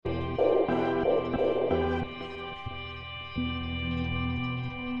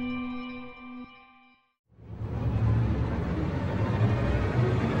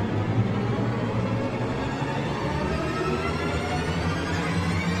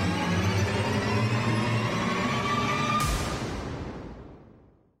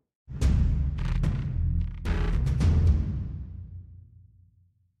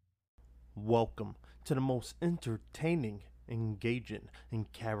Welcome to the most entertaining, engaging, and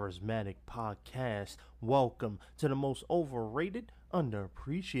charismatic podcast. Welcome to the most overrated,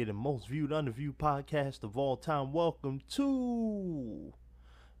 underappreciated, most viewed, underviewed podcast of all time. Welcome to,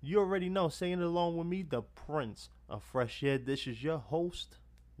 you already know, saying it along with me, the Prince of Fresh Air. This is your host.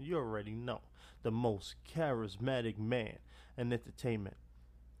 You already know, the most charismatic man in entertainment.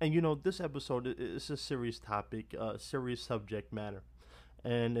 And this episode is a serious topic, serious subject matter.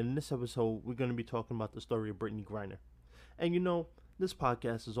 And in this episode, we're going to be talking about the story of Brittney Griner. And this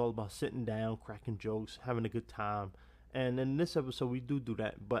podcast is all about sitting down, cracking jokes, having a good time. And in this episode, we do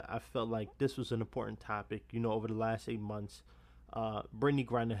that. But I felt like this was an important topic. Over the last 8 months, Brittney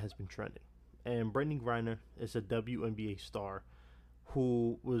Griner has been trending. And Brittney Griner is a WNBA star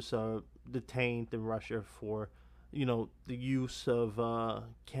who was detained in Russia for, the use of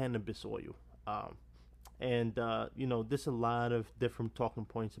cannabis oil. And there's a lot of different talking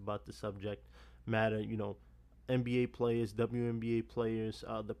points about the subject matter. NBA players, WNBA players,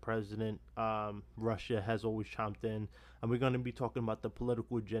 the president, Russia has always chimed in, and we're going to be talking about the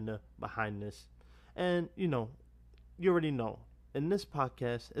political agenda behind this. And you already know, in this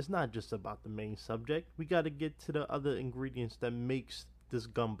podcast, it's not just about the main subject. We got to get to the other ingredients that makes this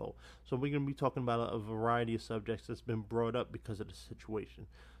gumbo. So we're going to be talking about a variety of subjects that's been brought up because of the situation.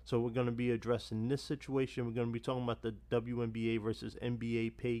 So we're going to be addressing this situation. We're going to be talking about the WNBA versus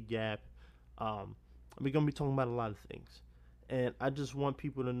NBA pay gap. We're going to be talking about a lot of things. And I just want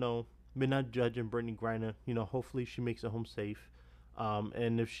people to know we're not judging Brittney Griner. Hopefully she makes it home safe.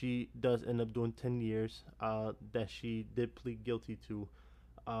 And if she does end up doing 10 years that she did plead guilty to,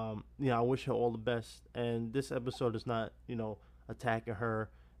 I wish her all the best. And this episode is not, attacking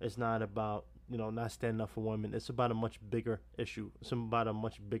her. It's not about not standing up for women. It's about a much bigger issue. It's about a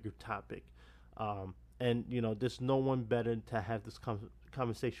much bigger topic. And there's no one better to have this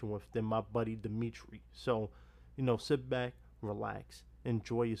conversation with than my buddy Dimitri. So, sit back, relax,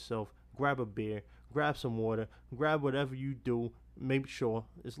 enjoy yourself, grab a beer, grab some water, grab whatever you do. Make sure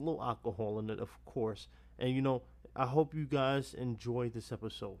there's a little alcohol in it, of course. And I hope you guys enjoy this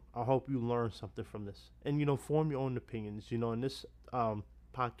episode. I hope you learn something from this. And form your own opinions. In this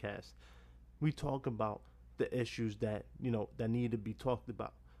podcast, we talk about the issues that that need to be talked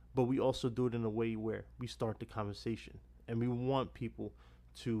about, but we also do it in a way where we start the conversation, and we want people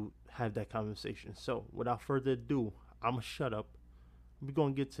to have that conversation. So without further ado, I'm gonna shut up. We're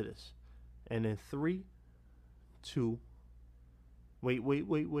gonna get to this, and in 3, 2, wait,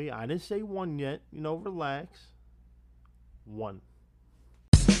 I didn't say 1 yet. Relax. 1.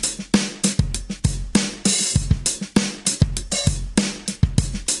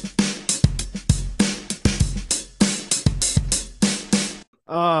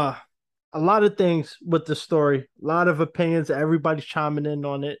 A lot of things with the story, a lot of opinions. Everybody's chiming in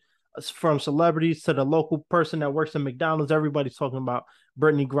on it, from celebrities to the local person that works at McDonald's. Everybody's talking about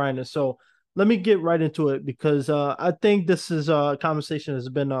Brittney Griner. So let me get right into it because I think this is a conversation that's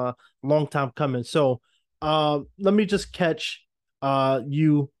been a long time coming. So let me just catch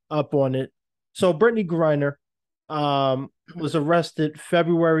you up on it. So Brittney Griner was arrested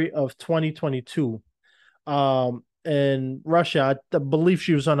February of 2022. In Russia. I believe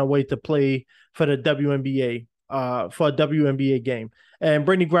she was on her way to play for the WNBA, for a WNBA game. And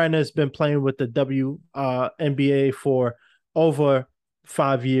Brittney Griner has been playing with the WNBA for over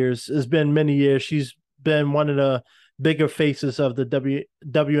 5 years. It's been many years. She's been one of the bigger faces of the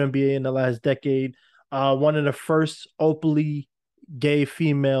WNBA in the last decade. One of the first openly gay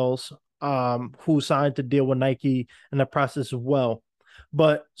females who signed to deal with Nike in the process as well.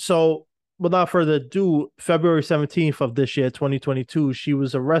 But so without further ado, February 17th of this year, 2022, she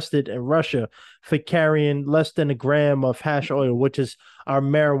was arrested in Russia for carrying less than a gram of hash oil, which is our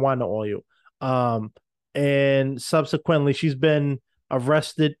marijuana oil. And subsequently, she's been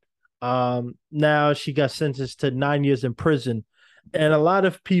arrested. Now she got sentenced to 9 years in prison. And a lot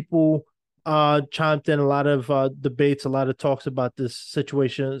of people chimed in, a lot of debates, a lot of talks about this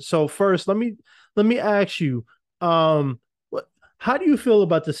situation. So first, let me ask you, how do you feel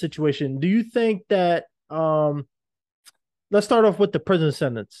about the situation? Do you think that let's start off with the prison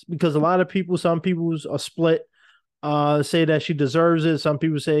sentence, because a lot of people, some people are split, say that she deserves it. Some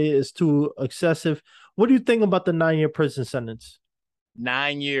people say it's too excessive. What do you think about the 9-year prison sentence?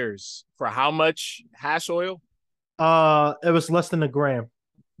 9 years for how much hash oil? It was less than a gram.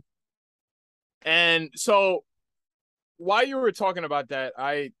 And so while you were talking about that,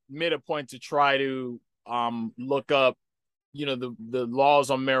 I made a point to try to look up the laws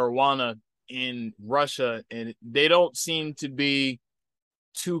on marijuana in Russia, and they don't seem to be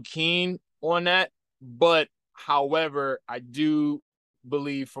too keen on that. But however, I do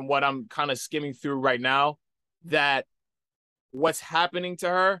believe, from what I'm kind of skimming through right now, that what's happening to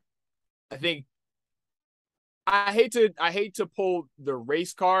her, I think I hate to pull the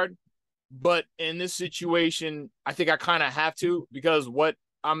race card, but in this situation, I think I kind of have to, because what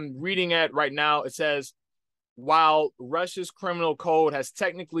I'm reading at right now, it says while Russia's criminal code has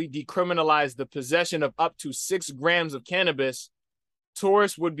technically decriminalized the possession of up to 6 grams of cannabis,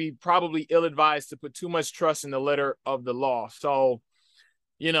 tourists would be probably ill-advised to put too much trust in the letter of the law. So,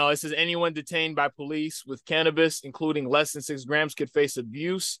 it says anyone detained by police with cannabis, including less than 6 grams, could face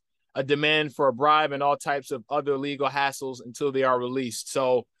abuse, a demand for a bribe, and all types of other legal hassles until they are released.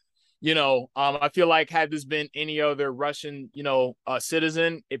 So, I feel like had this been any other Russian,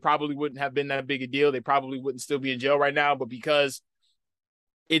 citizen, it probably wouldn't have been that big a deal. They probably wouldn't still be in jail right now. But because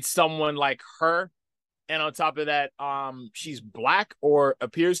it's someone like her, and on top of that, she's black, or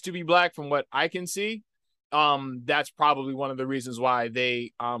appears to be black from what I can see, that's probably one of the reasons why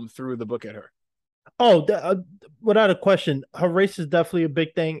they threw the book at her. Oh, without a question, her race is definitely a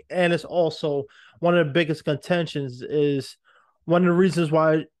big thing, and it's also one of the biggest contentions. Is one of the reasons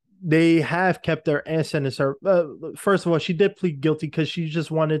why they have kept their sentence. First of all, she did plead guilty because she just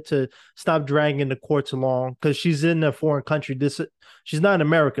wanted to stop dragging the courts along, because she's in a foreign country. She's not in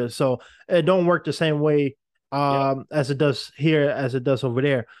America, so it don't work the same way as it does here, as it does over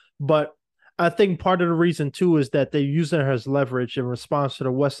there. But I think part of the reason too is that they're using her as leverage in response to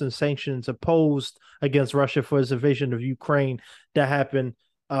the Western sanctions imposed against Russia for its invasion of Ukraine that happened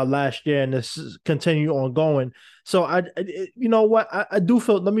last year, and this is continue ongoing. So you know what, I do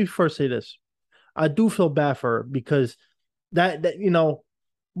feel. Let me first say this: I do feel bad for her, because that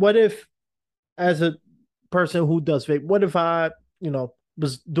what if, as a person who does vape, what if I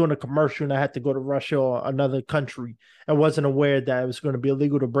was doing a commercial and I had to go to Russia or another country and wasn't aware that it was going to be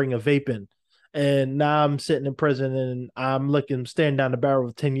illegal to bring a vape in, and now I'm sitting in prison and I'm staring down the barrel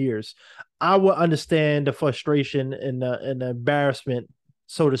of 10 years. I would understand the frustration and the embarrassment,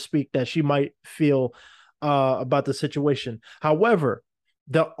 so to speak, that she might feel about the situation. However,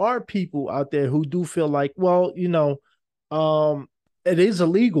 there are people out there who do feel like, well, it is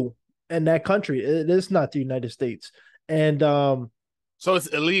illegal in that country. It is not the United States. And so it's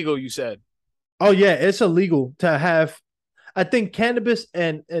illegal, you said? Oh yeah, it's illegal to have. I think cannabis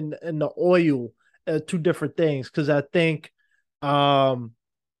and the oil are two different things, because I think, I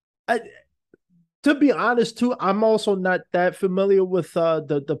to be honest too, I'm also not that familiar with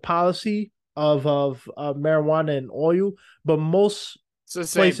the policy of marijuana and oil, but most it's the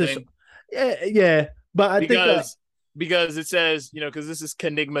same places, thing. yeah. But I think because it says, because this is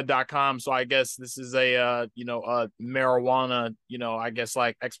Kenigma.com, so I guess this is a marijuana, I guess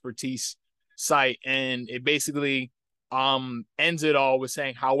like expertise site, and it basically ends it all with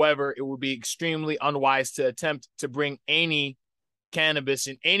saying, however, it would be extremely unwise to attempt to bring any cannabis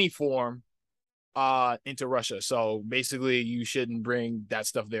in any form into Russia. So basically, you shouldn't bring that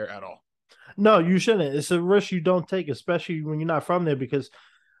stuff there at all. No, you shouldn't. It's a risk you don't take, especially when you're not from there, because,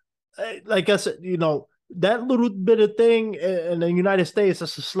 like I said, that little bit of thing in the United States,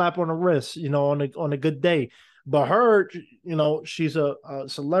 is a slap on the wrist, on a good day. But her, she's a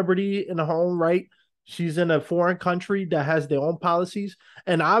celebrity in her own right. She's in a foreign country that has their own policies,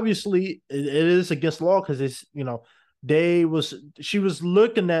 and obviously it is against law, because it's she was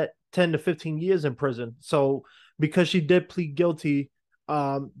looking at 10 to 15 years in prison. So because she did plead guilty,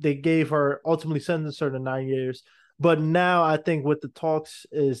 they gave her, ultimately sentenced her to 9 years. But now I think what the talks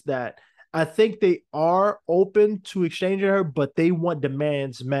is that I think they are open to exchanging her, but they want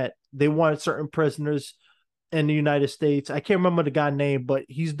demands met. They want certain prisoners in the United States. I can't remember the guy's name, but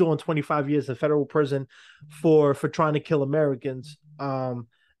he's doing 25 years in federal prison for trying to kill Americans.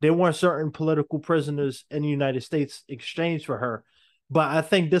 They want certain political prisoners in the United States exchanged for her. But I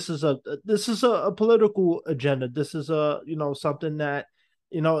think this is a political agenda. This is something that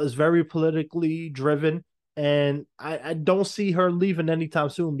is very politically driven, and I don't see her leaving anytime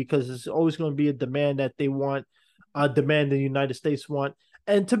soon, because it's always going to be a demand that they want, a demand the United States want.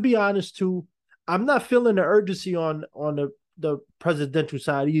 And to be honest, too, I'm not feeling the urgency on the presidential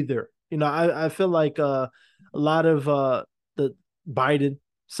side either. I feel like a lot of the Biden,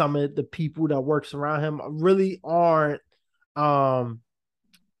 some of the people that works around him really aren't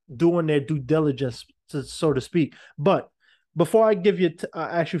doing their due diligence, so to speak. But before I give you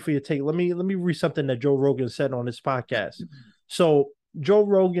ask you for your take, let me read something that Joe Rogan said on his podcast. So Joe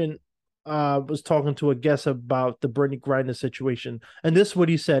Rogan was talking to a guest about the Brittney Griner situation, and this is what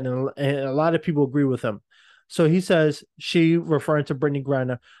he said, and a lot of people agree with him. So he says, she, referring to Brittney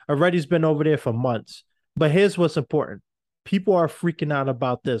Griner, already's been over there for months. But here's what's important: people are freaking out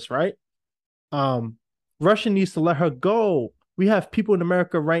about this, right? Russia needs to let her go. We have people in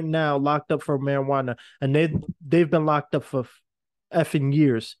America right now locked up for marijuana, and they've been locked up for effing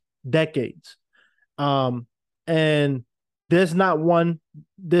years, decades. Um, and there's not one,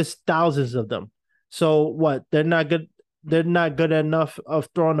 there's thousands of them. So what? They're not good. They're not good enough of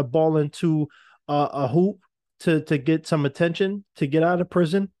throwing the ball into a hoop to get some attention to get out of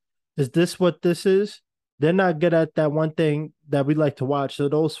prison. Is this what this is? They're not good at that one thing that we like to watch. So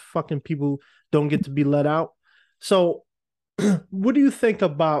those fucking people don't get to be let out. So what do you think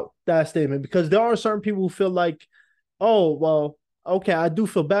about that statement? Because there are certain people who feel like, oh, well, okay, I do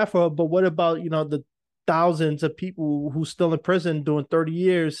feel bad for her, but what about, the thousands of people who still in prison doing 30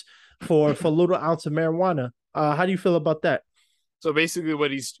 years for a little ounce of marijuana? How do you feel about that? So basically,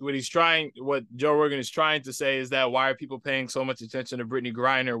 what Joe Rogan is trying to say is that why are people paying so much attention to Brittany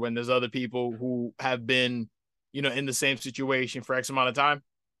Griner when there's other people who have been, in the same situation for X amount of time?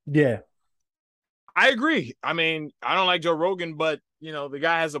 Yeah. I agree. I mean, I don't like Joe Rogan, but the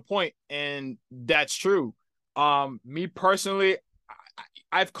guy has a point, and that's true. Me personally,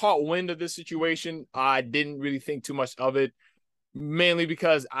 I've caught wind of this situation. I didn't really think too much of it, mainly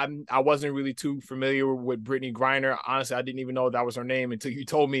because I wasn't really too familiar with Brittany Griner. Honestly, I didn't even know that was her name until you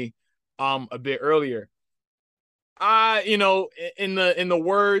told me a bit earlier. In the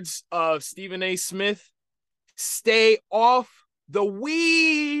words of Stephen A. Smith, stay off the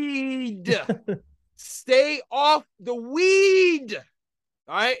weed. Stay off the weed.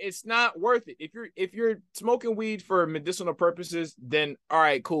 All right, it's not worth it. If you're smoking weed for medicinal purposes, then all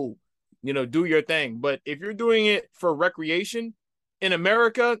right, cool. Do your thing. But if you're doing it for recreation in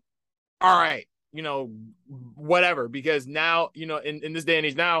America, all right, whatever. Because now, in this day and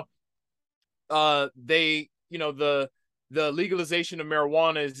age now, the legalization of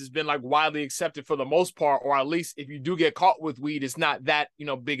marijuana has been like widely accepted for the most part, or at least if you do get caught with weed, it's not that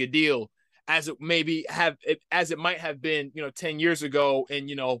big a deal as it might have been 10 years ago and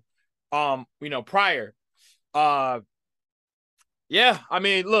prior. Yeah, I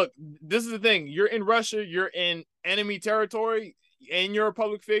mean, look, this is the thing. You're in Russia, you're in enemy territory, and you're a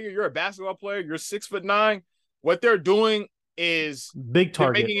public figure, you're a basketball player, you're 6'9". What they're doing is Big they're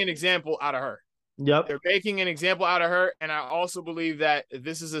target. making an example out of her. Yep. They're making an example out of her. And I also believe that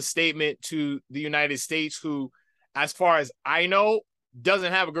this is a statement to the United States, who, as far as I know,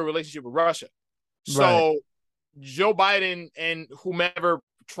 doesn't have a good relationship with Russia. So Right. Joe Biden and whomever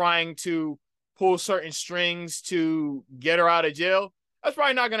trying to pull certain strings to get her out of jail, that's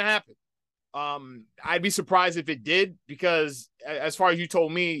probably not going to happen. I'd be surprised if it did, because as far as you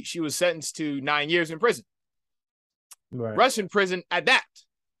told me, she was sentenced to 9 years in prison, Right. Russian prison at that.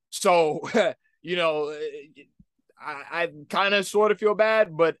 So, I kind of sort of feel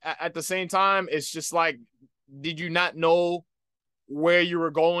bad, but at the same time, it's just like, did you not know where you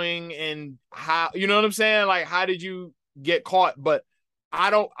were going and how, you know what I'm saying? Like, how did you get caught? But I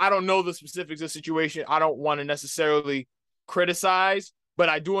don't know the specifics of the situation. I don't want to necessarily criticize, but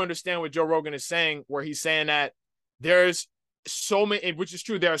I do understand what Joe Rogan is saying, where he's saying that there's so many, which is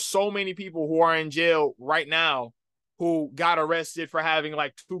true. There are so many people who are in jail right now who got arrested for having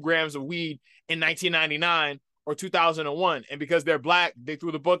like 2 grams of weed in 1999 or 2001. And because they're black, they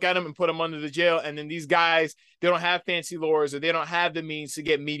threw the book at them and put them under the jail. And then these guys, they don't have fancy lawyers, or they don't have the means to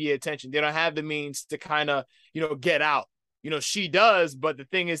get media attention. They don't have the means to kind of, get out. She does, but the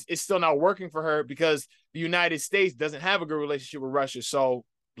thing is, it's still not working for her because the United States doesn't have a good relationship with Russia. So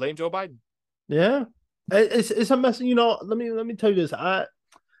blame Joe Biden. Yeah. It's a mess. Let me tell you this. I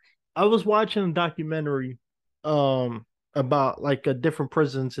was watching a documentary about like different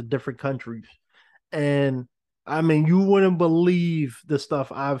prisons in different countries. And I mean, you wouldn't believe the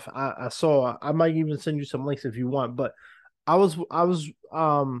stuff I saw. I might even send you some links if you want. But I was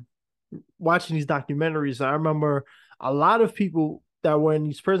watching these documentaries. I remember a lot of people that were in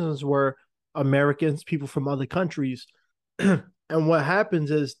these prisons were Americans, people from other countries. And what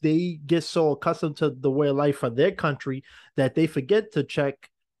happens is they get so accustomed to the way of life of their country that they forget to check,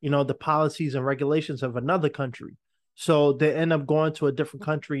 the policies and regulations of another country. So they end up going to a different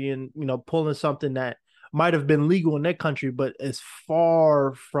country and, pulling something that might have been legal in their country, but is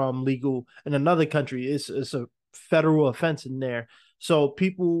far from legal in another country. It's a federal offense in there. So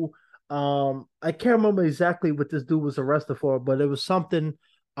people, I can't remember exactly what this dude was arrested for, but it was something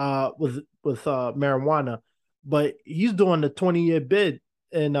with marijuana. But he's doing the 20-year bid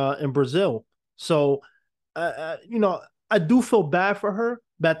in Brazil. So I do feel bad for her,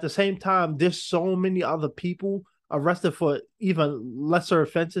 but at the same time, there's so many other people arrested for even lesser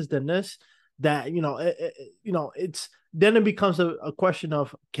offenses than this that it's then it becomes a question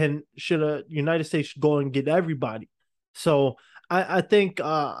of should a United States go and get everybody. So I think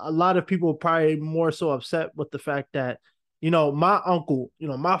a lot of people are probably more so upset with the fact that my uncle,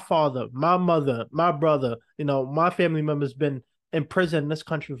 my father, my mother, my brother, my family members been in prison in this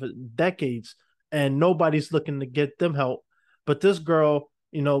country for decades, and nobody's looking to get them help. But this girl,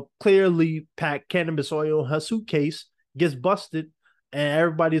 clearly packed cannabis oil in her suitcase, gets busted, and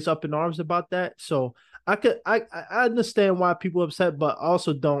everybody's up in arms about that. So I understand why people are upset, but I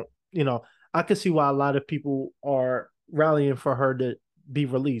also don't, I can see why a lot of people are rallying for her to be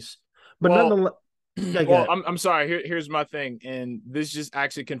released. But Well, nonetheless, yeah, well, yeah. I'm sorry. Here's my thing, and this just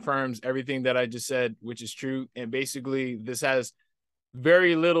actually confirms everything that I just said, which is true. And basically, this has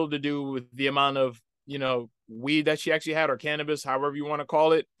very little to do with the amount of weed that she actually had, or cannabis, however you want to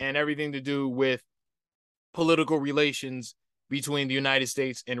call it, and everything to do with political relations between the United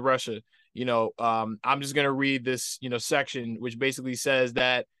States and Russia. I'm just gonna read this section, which basically says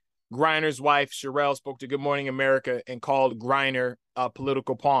that Griner's wife Sherelle spoke to Good Morning America and called Griner a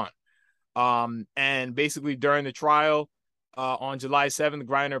political pawn. And basically during the trial on July 7th,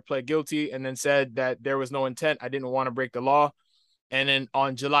 Griner pled guilty and then said that there was no intent. I didn't want to break the law. And then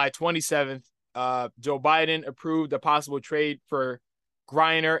on July 27th, Joe Biden approved a possible trade for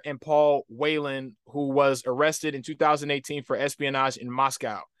Griner and Paul Whelan, who was arrested in 2018 for espionage in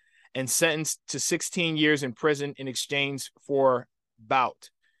Moscow and sentenced to 16 years in prison in exchange for bout.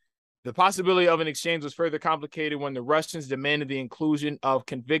 The possibility of an exchange was further complicated when the Russians demanded the inclusion of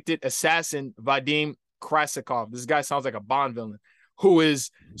convicted assassin Vadim Krasikov. This guy sounds like a Bond villain, who is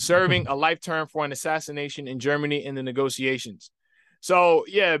serving a life term for an assassination in Germany in the negotiations. So,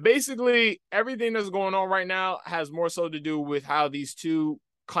 yeah, basically everything that's going on right now has more so to do with how these two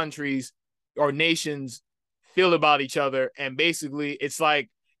countries or nations feel about each other. And basically, it's like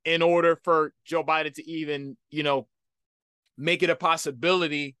in order for Joe Biden to even, make it a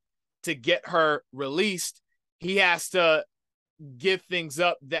possibility to get her released, he has to give things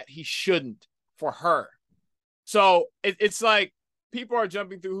up that he shouldn't for her. So it's like people are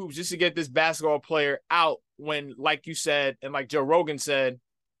jumping through hoops just to get this basketball player out when, like you said, and like Joe Rogan said,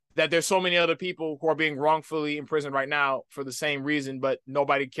 that there's so many other people who are being wrongfully imprisoned right now for the same reason, but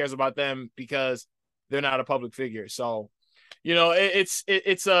nobody cares about them because they're not a public figure. So,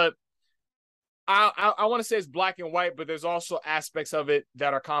 it's a I want to say it's black and white, but there's also aspects of it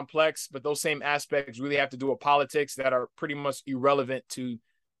that are complex. But those same aspects really have to do with politics that are pretty much irrelevant to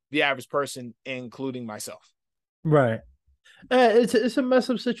the average person, including myself. Right. It's a mess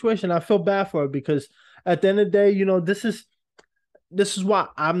up situation. I feel bad for her because at the end of the day, this is why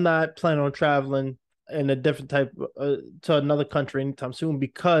I'm not planning on traveling in a different type to another country anytime soon,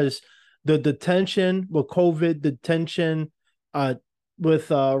 because the detention with COVID, detention uh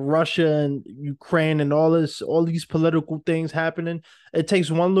with Russia and Ukraine and all these political things happening, it takes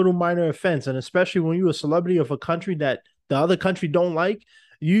one little minor offense, and especially when you're a celebrity of a country that the other country don't like,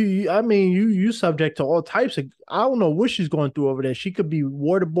 I mean, you subject to all types of. I don't know what she's going through over there. She could be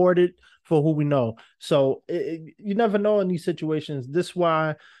waterboarded for who we know. So you never know in these situations. This is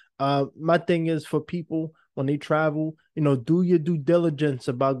why my thing is for people when they travel, do your due diligence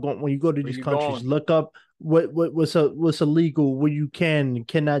about going when you go to Where these you countries. going? Look up what's illegal, what you can and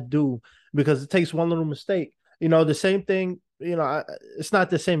cannot do, because it takes one little mistake. The same thing. It's not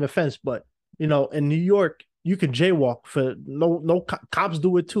the same offense, but in New York you can jaywalk for no cops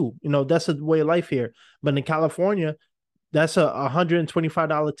do it too. That's a way of life here. But in California, that's a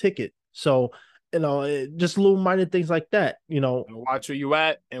 $125 ticket. So, just little minor things like that. Watch where you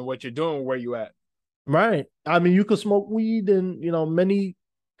at and what you're doing, where you at. Right. I mean, you could smoke weed in, many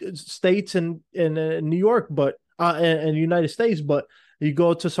states in New York, but in the United States, but you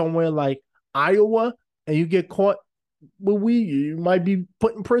go to somewhere like Iowa and you get caught with weed, you might be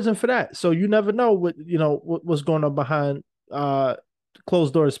put in prison for that. So you never know what's going on behind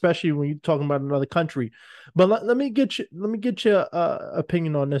closed doors, especially when you're talking about another country. But let me get your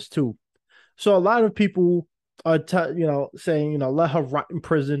opinion on this too. So a lot of people are saying let her rot in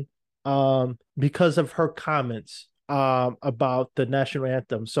prison because of her comments about the national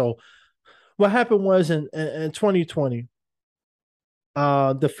anthem. So what happened was in 2020,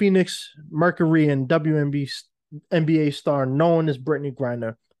 the Phoenix Mercury and WNBA star known as Brittany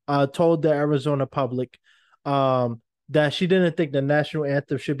Griner told the Arizona public that she didn't think the national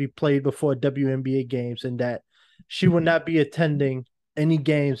anthem should be played before WNBA games, and that she would not be attending any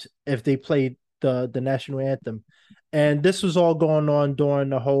games if they played the national anthem. And this was all going on during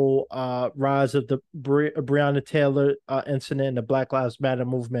the whole rise of the Breonna Taylor incident and the Black Lives Matter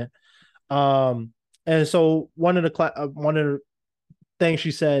movement. And so one of the things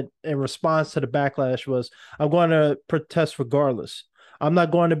she said in response to the backlash was, "I'm going to protest regardless. I'm not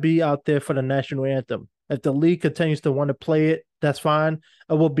going to be out there for the national anthem. If the league continues to want to play it, that's fine.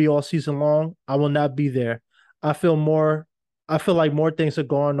 It will be all season long. I will not be there. I feel more I feel like more things are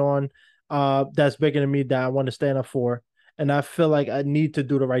going on that's bigger than me that I want to stand up for. And I feel like I need to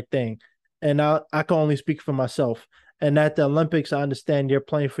do the right thing. And I can only speak for myself. And at the Olympics, I understand you're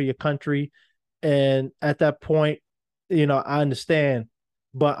playing for your country. And at that point, I understand.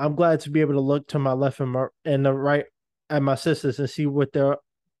 But I'm glad to be able to look to my left and the right at my sisters and see what they're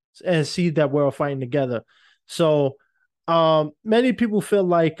and see that we're all fighting together. So many people feel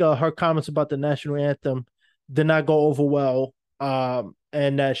like her comments about the national anthem did not go over well,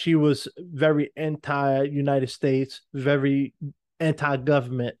 and that she was very anti-United States, very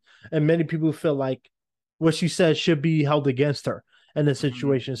anti-government, and many people feel like what she said should be held against her in this Mhm.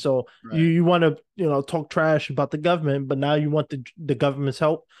 situation. So you Right. you want to talk trash about the government, but now you want the government's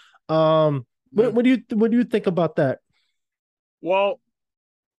help. Mhm. What do you think about that? Well,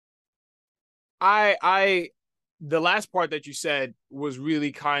 I the last part that you said was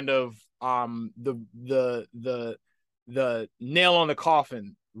really kind of the nail on the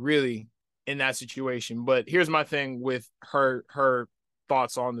coffin, really, in that situation. But here's my thing with her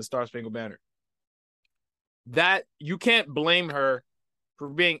thoughts on the Star Spangled Banner. That you can't blame her for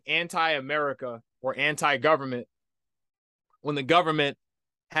being anti-America or anti-government when the government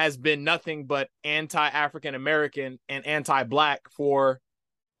has been nothing but anti-African American and anti-black for,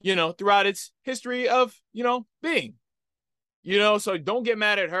 throughout its history of, being. So don't get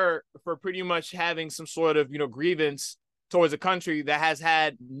mad at her for pretty much having some sort of, grievance towards a country that has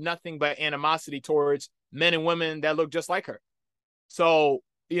had nothing but animosity towards men and women that look just like her. So,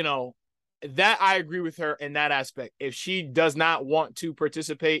 that I agree with her in that aspect. If she does not want to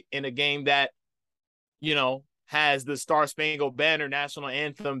participate in a game that, has the Star Spangled Banner national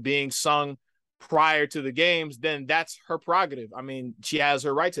anthem being sung prior to the games, then that's her prerogative. I mean, she has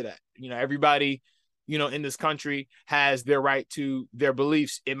her right to that. Everybody, in this country has their right to their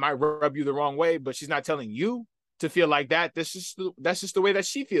beliefs. It might rub you the wrong way, but she's not telling you to feel like that. That's just the way that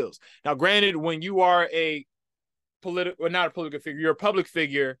she feels. Now, granted, when you are a political, not a political figure, you're a public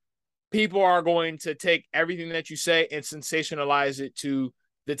figure, people are going to take everything that you say and sensationalize it to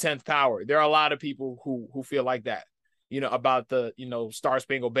the 10th power. There are a lot of people who feel like that, about the, Star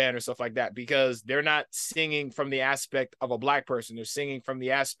Spangled Banner, stuff like that, because they're not singing from the aspect of a black person. They're singing from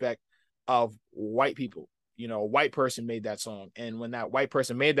the aspect of white people. A white person made that song. And when that white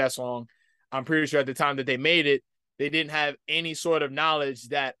person made that song, I'm pretty sure at the time that they made it, they didn't have any sort of knowledge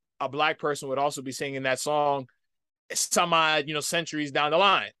that a black person would also be singing that song some odd, centuries down the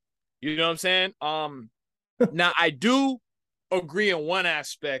line. You know what I'm saying? Now I do agree in one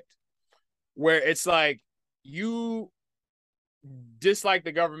aspect where it's like you dislike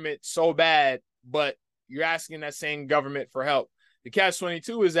the government so bad, but you're asking that same government for help. The catch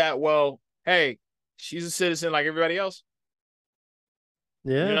 22 is that, well, hey, she's a citizen like everybody else.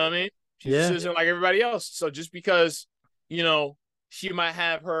 You Yeah, know what I mean? She's a yeah. citizen like everybody else. So just because, you know, she might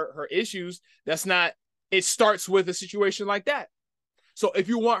have her issues, that's not, it starts with a situation like that. So if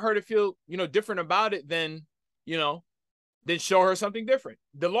you want her to feel, different about it, you know, then show her something different.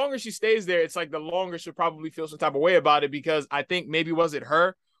 The longer she stays there, it's like the longer she'll probably feel some type of way about it, because I think maybe was it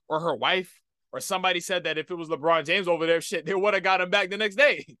her or her wife or somebody said that if it was LeBron James over there, shit, they would have got him back the next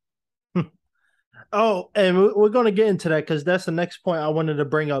day. Oh, and we're going to get into that because that's the next point I wanted to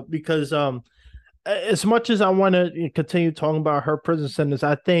bring up. Because as much as I want to continue talking about her prison sentence,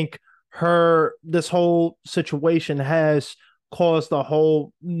 I think this whole situation has caused a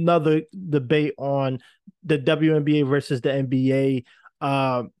whole another debate on the WNBA versus the NBA.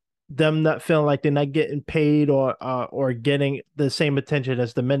 Them not feeling like they're not getting paid or getting the same attention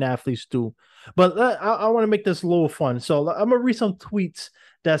as the men athletes do. But I want to make this a little fun, so I'm gonna read some tweets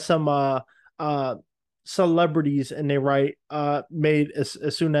that some uh celebrities and they write made as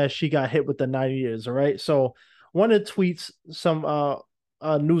soon as she got hit with the 9 years. All right, so one of the tweets some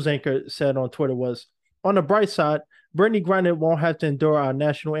news anchor said on Twitter was, on the bright side, Brittany Griner won't have to endure our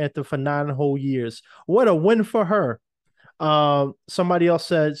national anthem for 9 whole years. What a win for her. Somebody else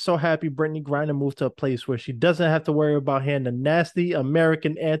said, so happy Brittany Griner moved to a place where she doesn't have to worry about hearing the nasty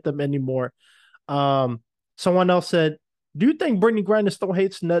American anthem anymore. um Someone else said, do you think Brittany Griner still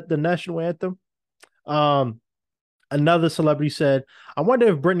hates the national anthem? um Another celebrity said, I wonder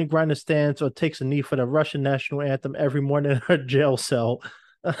if Brittany Griner stands or takes a knee for the Russian national anthem every morning in her jail cell.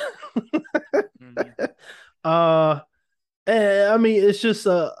 Mm-hmm. uh I mean, it's just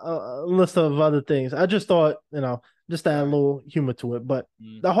a list of other things. I just thought, just add a Right. little humor to it, but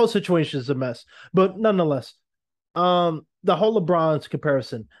Mm-hmm. the whole situation is a mess. But nonetheless, the whole LeBron's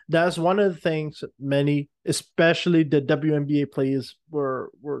comparison, that's one of the things many, especially the WNBA players,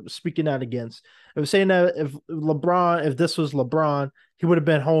 were speaking out against. They were saying that if this was LeBron, he would have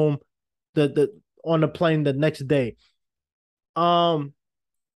been home the on the plane the next day. Um,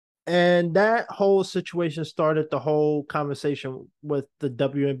 and that whole situation started the whole conversation with the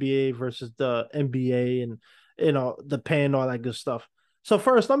WNBA versus the NBA and the pay and all that good stuff. So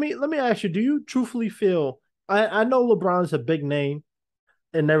first, let me ask you: do you truthfully feel? I know LeBron's a big name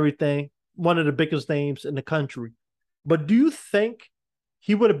and everything, one of the biggest names in the country, but do you think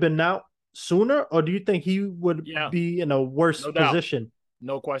he would have been out sooner, or do you think he would Yeah, be in a worse no doubt. position?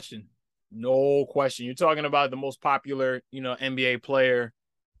 No question. No question. You're talking about the most popular, NBA player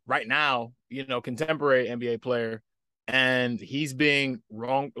right now, contemporary NBA player, and he's being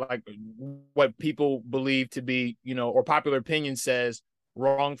wrong, like what people believe to be, or popular opinion says,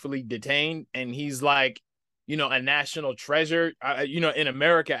 wrongfully detained. And he's like, a national treasure, in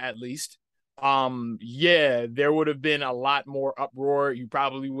America at least. Yeah, there would have been a lot more uproar. You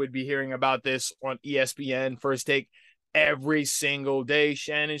probably would be hearing about this on ESPN First Take every single day.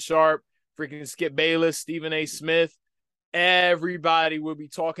 Shannon Sharp, freaking Skip Bayless, Stephen A. Smith, everybody will be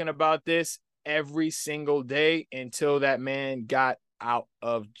talking about this every single day until that man got out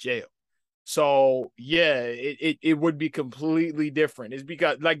of jail. So yeah, it would be completely different. It's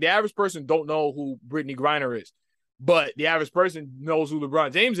because like the average person don't know who Brittany Griner is, but the average person knows who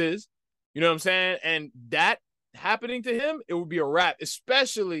LeBron James is. You know what I'm saying? And that happening to him, it would be a wrap,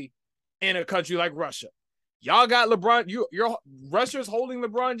 especially in a country like Russia. Y'all got LeBron. You're Russia's holding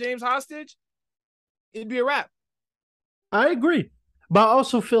LeBron James hostage. It'd be a wrap. I agree, but I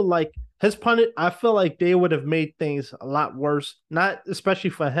also feel like his punish. I feel like they would have made things a lot worse, not especially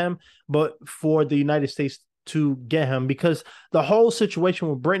for him, but for the United States to get him because the whole situation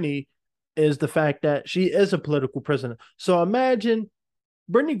with Brittany is the fact that she is a political prisoner. So imagine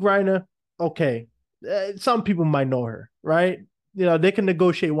Brittany Griner. Okay, some people might know her, right? They can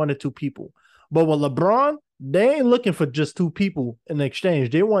negotiate one or two people, but with LeBron, they ain't looking for just two people in exchange.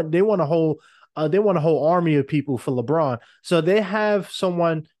 They want a whole army of people for LeBron. So they have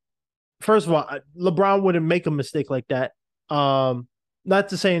someone. First of all, LeBron wouldn't make a mistake like that. Not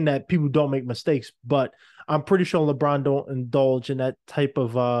to saying that people don't make mistakes, but I'm pretty sure LeBron don't indulge in that type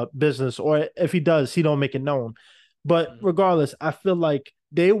of business, or if he does, he don't make it known. But regardless, I feel like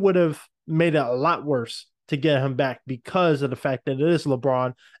they would have made it a lot worse to get him back because of the fact that it is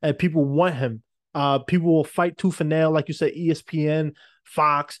LeBron and people want him. People will fight tooth and nail, like you said, ESPN,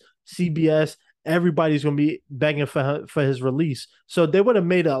 Fox, CBS. Everybody's going to be begging for his release. So they would have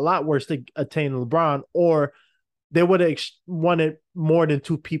made it a lot worse to attain LeBron, or they would have wanted more than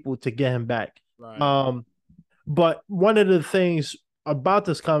two people to get him back. Right. But one of the things about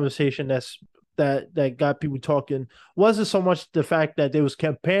this conversation that got people talking wasn't so much the fact that they was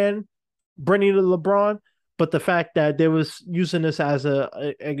comparing Brittany to LeBron, but the fact that they was using this as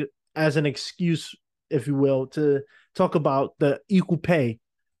as an excuse, if you will, to talk about the equal pay.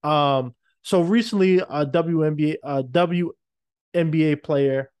 So recently, a WNBA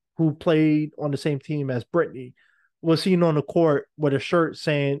player who played on the same team as Brittany was seen on the court with a shirt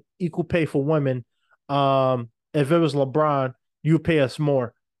saying "equal pay for women." If it was LeBron, you pay us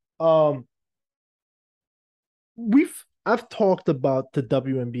more. Um, I've talked about the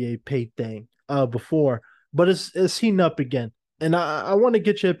WNBA pay thing before, but it's heating up again, and I want to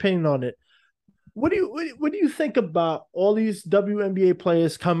get your opinion on it. What do you think about all these WNBA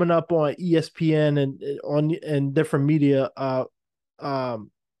players coming up on ESPN and on and different media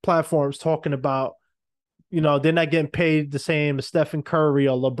um, platforms talking about they're not getting paid the same as Stephen Curry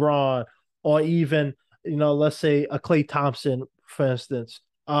or LeBron or even let's say a Klay Thompson, for instance.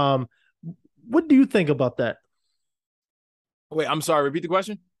 What do you think about that? Wait, I'm sorry. Repeat the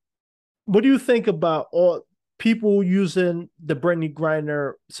question. What do you think about all people using the Brittany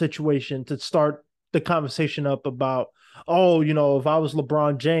Griner situation to start the conversation up about, oh, if I was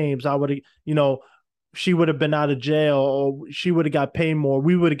LeBron James, I would have, she would have been out of jail or she would have got paid more.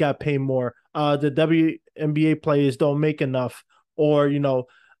 We would have got paid more. The WNBA players don't make enough, or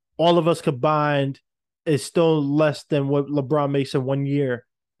all of us combined is still less than what LeBron makes in 1 year.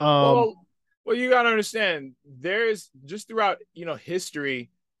 Um, Well, well, you got to understand. There's just throughout history,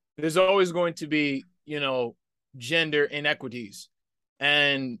 there's always going to be gender inequities,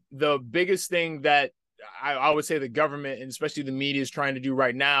 and the biggest thing that I would say the government and especially the media is trying to do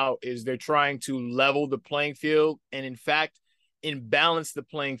right now is they're trying to level the playing field and in fact imbalance the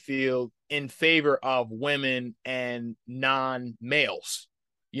playing field in favor of women and non-males,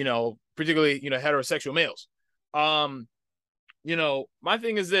 particularly heterosexual males. Um, my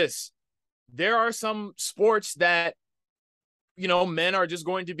thing is this: there are some sports that men are just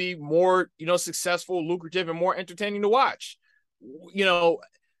going to be more successful, lucrative, and more entertaining to watch. You know,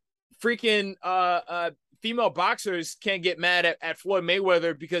 freaking female boxers can't get mad at Floyd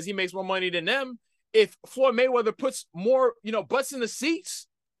Mayweather because he makes more money than them. if Floyd Mayweather puts more, butts in the seats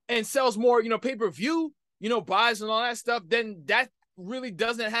and sells more, pay-per-view, buys and all that stuff, then that really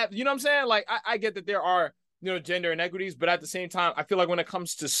doesn't have, you know what I'm saying? Like, I get that there are, gender inequities, but at the same time, I feel like when it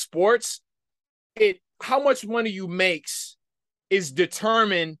comes to sports, how much money you makes is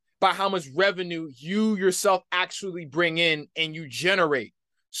determined by how much revenue you yourself actually bring in and you generate.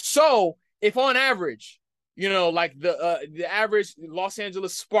 So if on average, like the average Los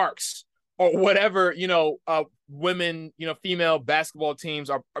Angeles Sparks or whatever, women, female basketball teams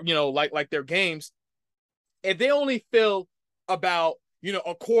are, like their games, if they only fill about,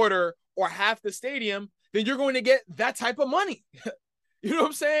 a quarter or half the stadium, then you're going to get that type of money. You know what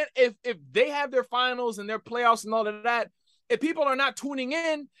I'm saying? If they have their finals and their playoffs and all of that, if people are not tuning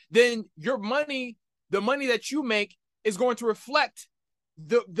in, then your money, the money that you make is going to reflect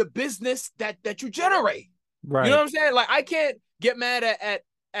the business that you generate. Right. You know what I'm saying? Like, I can't get mad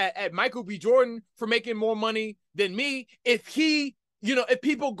at Michael B. Jordan for making more money than me if he,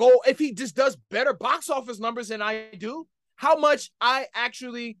 if he just does better box office numbers than I do. How much I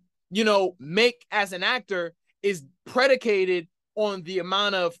actually, make as an actor is predicated on the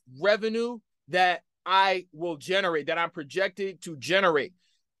amount of revenue that I will generate, that I'm projected to generate.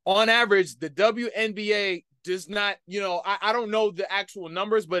 On average, the WNBA does not, I don't know the actual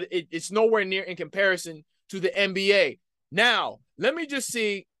numbers, but it's nowhere near in comparison to the NBA. Now, let me just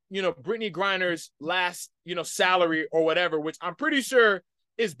see, Brittany Griner's last, salary or whatever, which I'm pretty sure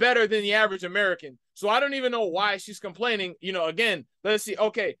is better than the average American. So I don't even know why she's complaining. Again, let's see.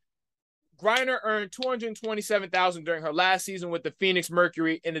 Okay. Griner earned $227,000 during her last season with the Phoenix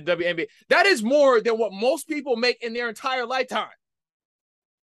Mercury in the WNBA. That is more than what most people make in their entire lifetime.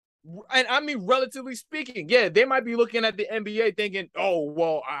 And I mean, relatively speaking, yeah, they might be looking at the NBA thinking, "Oh,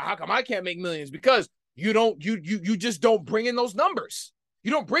 well, how come I can't make millions?" Because you just don't bring in those numbers. You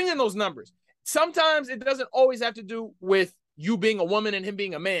don't bring in those numbers. Sometimes it doesn't always have to do with you being a woman and him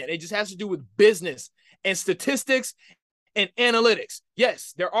being a man. It just has to do with business and statistics and analytics.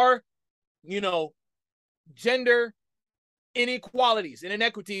 Yes, there are, gender inequalities and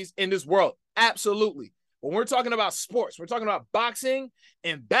inequities in this world. Absolutely. When we're talking about sports, we're talking about boxing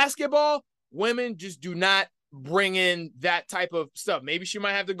and basketball, women just do not bring in that type of stuff. Maybe she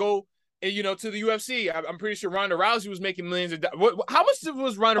might have to go, to the UFC. I'm pretty sure Ronda Rousey was making millions of dollars. How much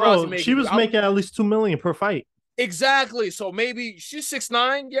was Ronda Rousey making? She was making at least $2 million per fight. Exactly. So maybe she's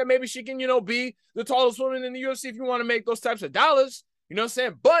 6'9". Yeah, maybe she can, be the tallest woman in the UFC if you want to make those types of dollars. You know what I'm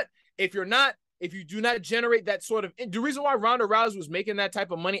saying? But if you do not generate that sort of, the reason why Ronda Rousey was making that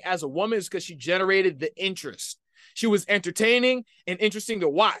type of money as a woman is because she generated the interest. She was entertaining and interesting to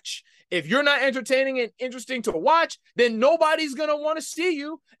watch. If you're not entertaining and interesting to watch, then nobody's going to want to see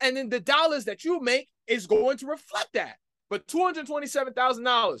you. And then the dollars that you make is going to reflect that. But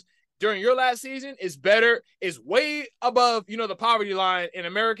 $227,000 during your last season is way above, the poverty line in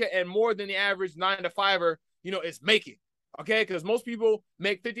America and more than the average 9-to-5er, is making. Okay, because most people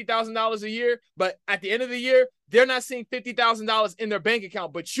make $50,000 a year, but at the end of the year, they're not seeing $50,000 in their bank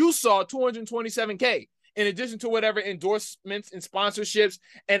account. But you saw $227K in addition to whatever endorsements and sponsorships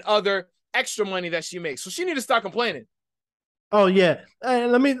and other extra money that she makes. So she need to start complaining. Oh yeah,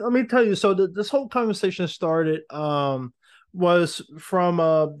 and let me tell you. So this whole conversation started was from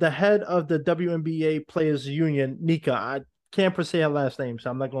the head of the WNBA Players Union, Nika. I can't say her last name, so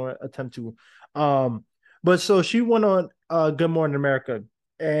I'm not going to attempt to. But so she went on Good Morning America,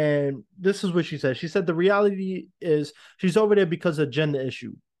 and this is what she said. She said the reality is she's over there because of gender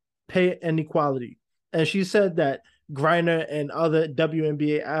issue, pay inequality. And she said that Griner and other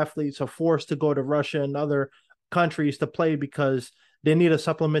WNBA athletes are forced to go to Russia and other countries to play because they need to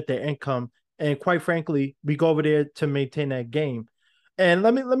supplement their income. And quite frankly, we go over there to maintain that game. And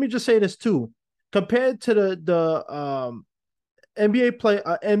let me just say this too. Compared to the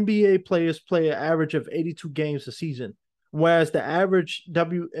NBA players play an average of 82 games a season, whereas the average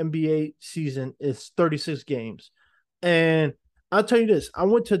WNBA season is 36 games. And I'll tell you this: I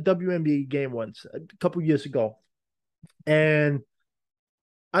went to a WNBA game once a couple years ago, and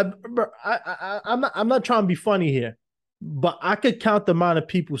I'm not trying to be funny here, but I could count the amount of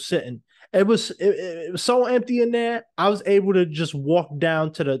people sitting. It was so empty in there. I was able to just walk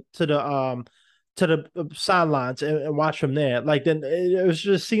down to the sidelines and watch from there. Like then it was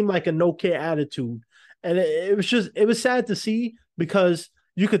just seemed like a no care attitude, and it was sad to see because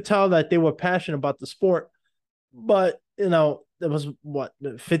you could tell that they were passionate about the sport, but there was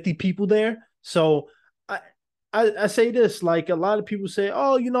 50 people there. So I say this, like a lot of people say,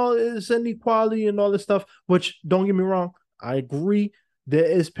 oh, it's inequality and all this stuff, which don't get me wrong, I agree there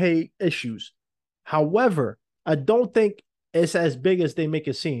is pay issues. However, I don't think it's as big as they make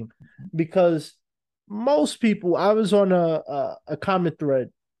it seem because most people, I was on a comment thread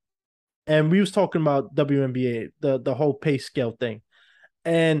and we was talking about WNBA, the whole pay scale thing.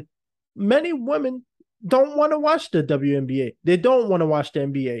 And many women don't want to watch the WNBA. They don't want to watch the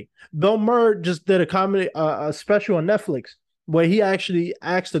NBA. Bill Murray just did a comedy, a special on Netflix where he actually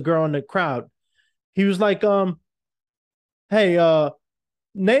asked the girl in the crowd. He was like, "Hey,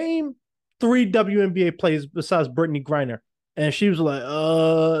 name three WNBA players besides Brittany Griner." And she was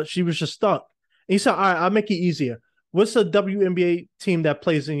like, she was just stuck. And he said, "All right, I'll make it easier. What's a WNBA team that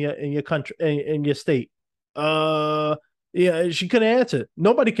plays in your country in your state?" Uh, yeah, she couldn't answer.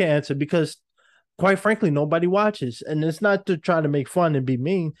 Nobody can answer because, quite frankly, nobody watches. And it's not to try to make fun and be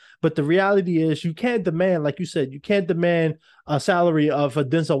mean, but the reality is you can't demand, like you said, you can't demand a salary of a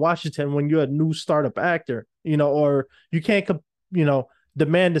Denzel Washington when you're a new startup actor, or you can't,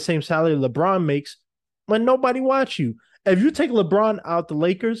 demand the same salary LeBron makes when nobody watch you. If you take LeBron out the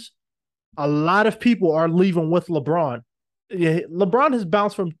Lakers, a lot of people are leaving with LeBron. LeBron has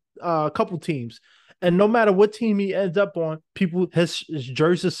bounced from a couple teams, and no matter what team he ends up on, people his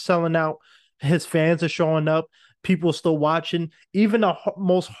jerseys selling out, his fans are showing up, people are still watching. Even the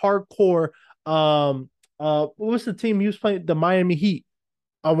most hardcore, what was the team he was playing? The Miami Heat.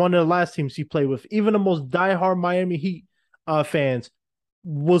 One of the last teams he played with. Even the most diehard Miami Heat fans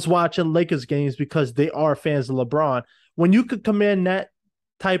was watching Lakers games because they are fans of LeBron. When you could command that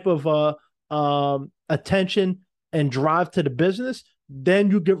type of attention and drive to the business, then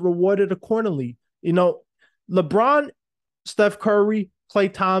you get rewarded accordingly. LeBron, Steph Curry,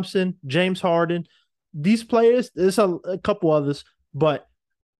 Klay Thompson, James Harden, these players, there's a couple others, but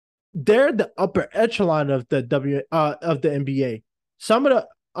they're the upper echelon of the NBA. Some of the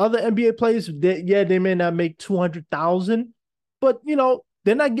other NBA players, they may not make 200,000, but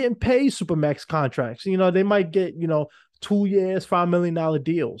they're not getting paid supermax contracts. They might get 2 years, $5 million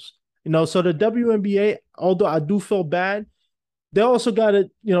deals. So the WNBA, although I do feel bad, they also got to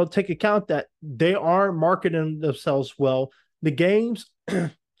take account that they aren't marketing themselves well. The games,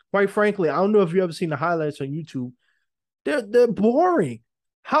 quite frankly, I don't know if you ever seen the highlights on YouTube. They're boring.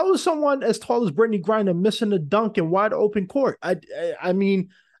 How is someone as tall as Brittany Griner missing a dunk in wide open court? I mean,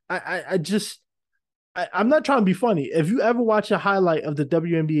 I just I'm not trying to be funny. If you ever watch a highlight of the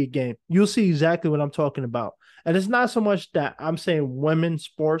WNBA game, you'll see exactly what I'm talking about. And it's not so much that I'm saying women's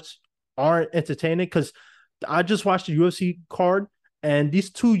sports aren't entertaining, because I just watched the UFC card and these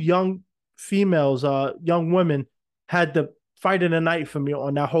two young females, young women, had the fight of the night for me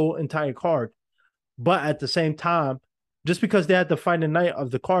on that whole entire card. But at the same time, just because they had the fight of the night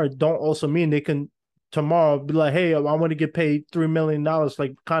of the card, don't also mean they can tomorrow be like, hey, I want to get paid $3 million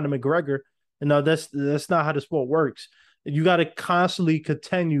like Conor McGregor. No, that's not how the sport works. You got to constantly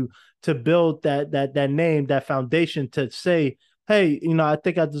continue to build that name, that foundation to say, hey, I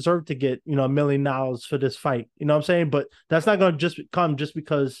think I deserve to get, $1 million for this fight. You know what I'm saying? But that's not going to just come just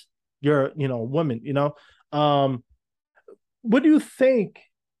because you're, a woman, What do you think?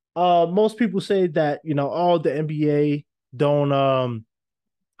 Most people say that, all the NBA don't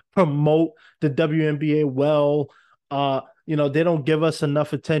promote the WNBA well. They don't give us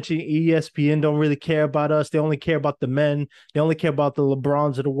enough attention. ESPN don't really care about us. They only care about the men. They only care about the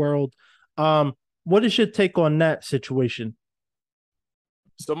LeBrons of the world. What is your take on that situation?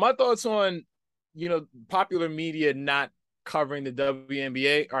 So my thoughts on, popular media not covering the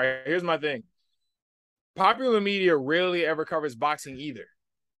WNBA. All right, here's my thing. Popular media rarely ever covers boxing either.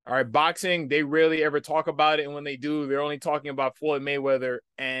 All right, boxing, they rarely ever talk about it. And when they do, they're only talking about Floyd Mayweather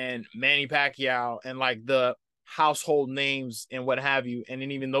and Manny Pacquiao and like the household names and what have you. And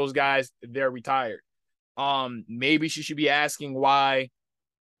then even those guys, they're retired. Maybe she should be asking why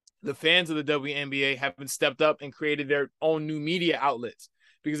the fans of the WNBA haven't stepped up and created their own new media outlets.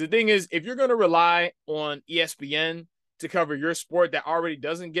 Because the thing is, if you're going to rely on ESPN to cover your sport that already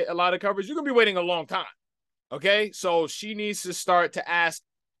doesn't get a lot of coverage, you're going to be waiting a long time. Okay, so she needs to start to ask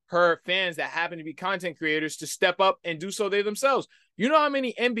her fans that happen to be content creators to step up and do so they themselves. You know how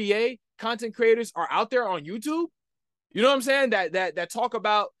many NBA content creators are out there on YouTube? You know what I'm saying? That talk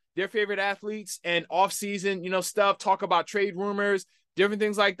about their favorite athletes and off-season, stuff, talk about trade rumors, different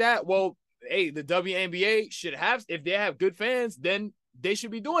things like that. Well, hey, the WNBA should have, if they have good fans, then they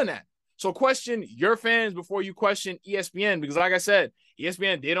should be doing that. So question your fans before you question ESPN, because like I said,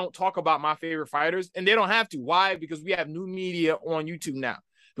 ESPN, they don't talk about my favorite fighters, and they don't have to. Why? Because we have new media on YouTube now.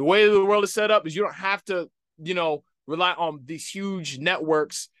 The way the world is set up is you don't have to, rely on these huge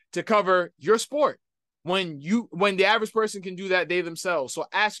networks to cover your sport when the average person can do that they themselves. So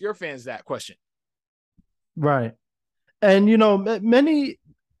ask your fans that question. Right. And, many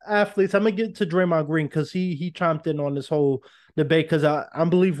athletes, I'm going to get to Draymond Green because he chimed in on this whole debate because I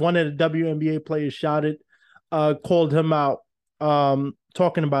believe one of the WNBA players shouted, called him out,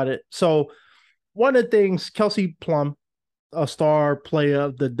 talking about it. So one of the things, Kelsey Plum, a star player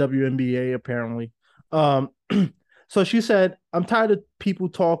of the WNBA, apparently. Um, so she said, "I'm tired of people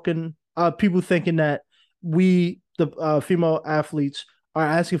thinking that the female athletes, are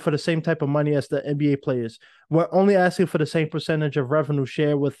asking for the same type of money as the NBA players. We're only asking for the same percentage of revenue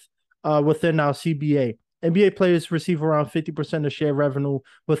share within our CBA. NBA players receive around 50% of share revenue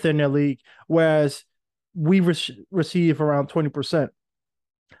within their league, whereas we receive around 20%.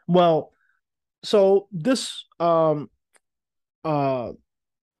 Well, so this uh I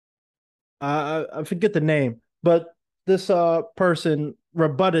forget the name, but this person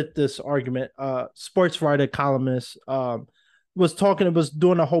rebutted this argument. Sports writer, columnist, was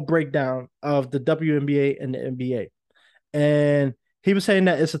doing a whole breakdown of the WNBA and the NBA, and he was saying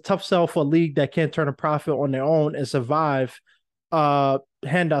that it's a tough sell for a league that can't turn a profit on their own and survive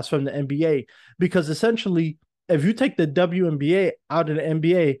handouts from the NBA, because essentially, if you take the WNBA out of the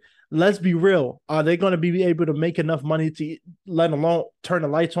NBA, let's be real, are they going to be able to make enough money to, let alone turn the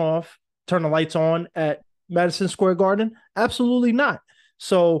lights on at Madison Square Garden? Absolutely not.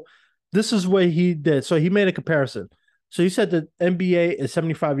 So this is what he did. So he made a comparison. So he said the NBA is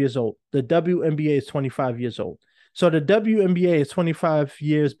 75 years old. The WNBA is 25 years old. So the WNBA is 25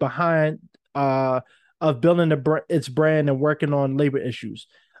 years behind of building its brand and working on labor issues.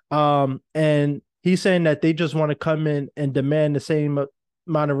 And he's saying that they just want to come in and demand the same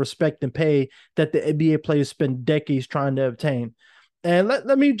amount of respect and pay that the NBA players spend decades trying to obtain. And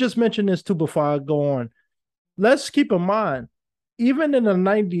let me just mention this too before I go on. Let's keep in mind, even in the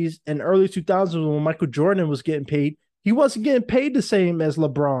 90s and early 2000s when Michael Jordan was getting paid, he wasn't getting paid the same as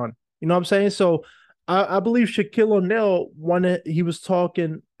LeBron. You know what I'm saying? So I believe Shaquille O'Neal, he was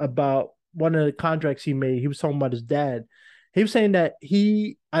talking about one of the contracts he made. He was talking about his dad. He was saying that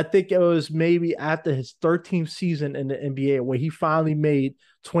I think it was maybe after his 13th season in the NBA where he finally made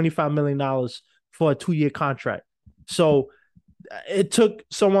 $25 million for a 2-year contract. So it took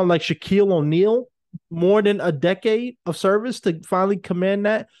someone like Shaquille O'Neal more than a decade of service to finally command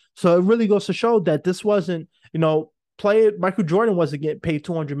that. So it really goes to show that this wasn't, Michael Jordan wasn't getting paid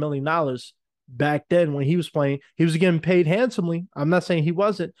 $200 million back then when he was playing. He was getting paid handsomely. I'm not saying he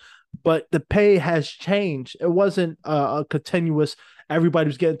wasn't, but the pay has changed. It wasn't a continuous, everybody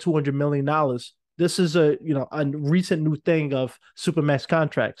was getting $200 million. This is a recent new thing of supermax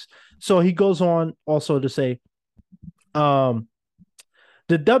contracts. So he goes on also to say, the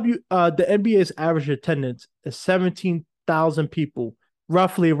NBA's average attendance is 17,000 people,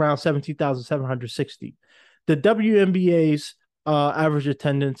 roughly around 17,760. The WNBA's average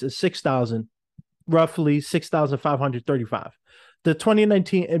attendance is 6,000, roughly 6,535. The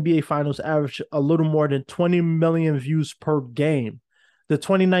 2019 NBA Finals averaged a little more than 20 million views per game. The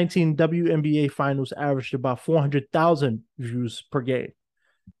 2019 WNBA Finals averaged about 400,000 views per game.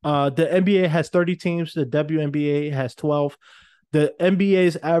 The NBA has 30 teams. The WNBA has 12. The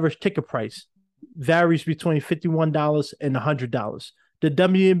NBA's average ticket price varies between $51 and $100. The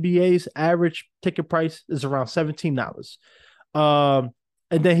WNBA's average ticket price is around $17. And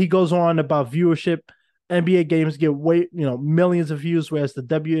then he goes on about viewership. NBA games get millions of views, whereas the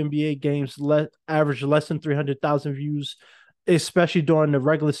WNBA games average less than 300,000 views, especially during the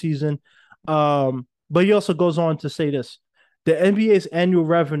regular season. But he also goes on to say this: the NBA's annual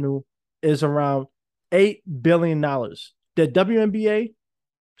revenue is around $8 billion. The WNBA,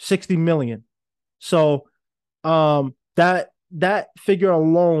 60 million. So that figure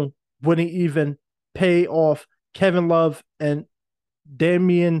alone wouldn't even pay off Kevin Love and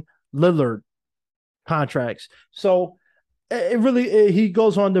Damian Lillard contracts. So he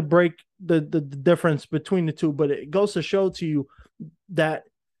goes on to break the difference between the two, but it goes to show to you that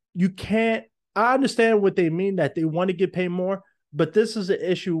you can't. I understand what they mean, that they want to get paid more, but this is an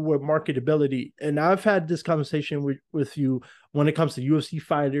issue with marketability. And I've had this conversation with you when it comes to UFC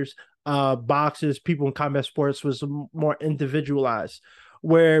fighters, boxers, people in combat sports was more individualized,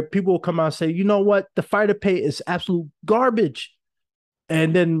 where people will come out and say, you know what, the fighter pay is absolute garbage.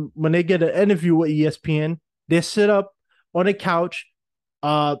 And then when they get an interview with ESPN, they sit up on a couch.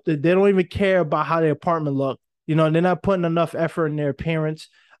 They don't even care about how their apartment look. They're not putting enough effort in their appearance.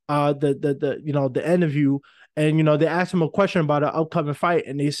 The interview, and they ask them a question about an upcoming fight,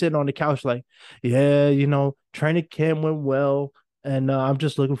 and they sit on the couch like, yeah, training camp went well, and I'm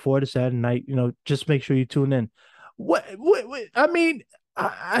just looking forward to Saturday night. Just make sure you tune in. What I mean,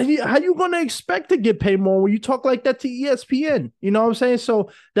 how you going to expect to get paid more when you talk like that to ESPN? You know what I'm saying?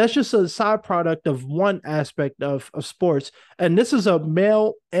 So that's just a side product of one aspect of sports, and this is a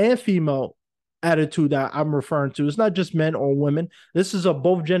male and female attitude that I'm referring to. It's not just men or women. This is a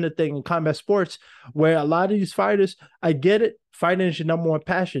both gender thing in combat sports where a lot of these fighters, I get it, fighting is your number one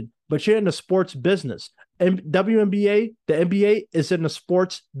passion, but you're in the sports business. And WNBA, the NBA is in the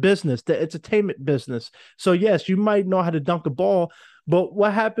sports business, the entertainment business. So yes, you might know how to dunk a ball, but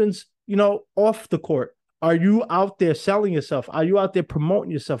what happens, off the court? Are you out there selling yourself? Are you out there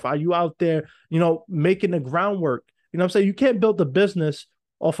promoting yourself? Are you out there, making the groundwork? You know what I'm saying? You can't build a business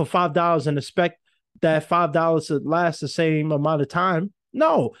off of $5 and expect that $5 to last the same amount of time.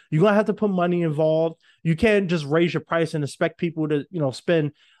 No, you're gonna have to put money involved. You can't just raise your price and expect people to,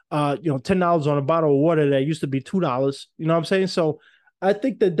 spend $10 on a bottle of water that used to be $2. You know what I'm saying? So I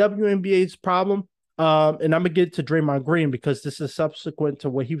think the WNBA's problem, and I'm gonna get to Draymond Green because this is subsequent to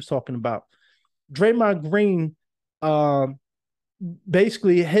what he was talking about. Draymond Green,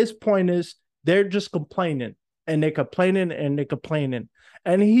 basically his point is they're just complaining and they're complaining and they're complaining.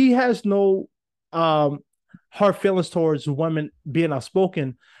 And he has no hard feelings towards women being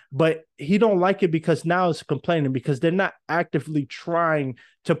outspoken, but he don't like it because now it's complaining because they're not actively trying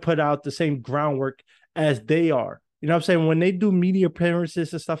to put out the same groundwork as they are. You know what I'm saying? When they do media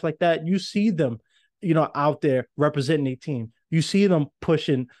appearances and stuff like that, you see them, out there representing a team. You see them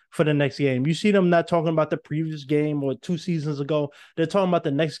pushing for the next game. You see them not talking about the previous game or 2 seasons ago. They're talking about the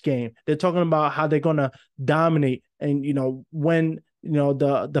next game. They're talking about how they're going to dominate and, win,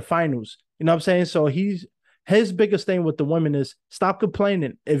 the finals. You know what I'm saying? So his biggest thing with the women is stop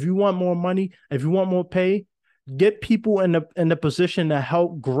complaining. If you want more money, if you want more pay, get people in the position to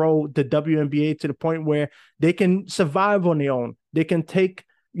help grow the WNBA to the point where they can survive on their own. They can take,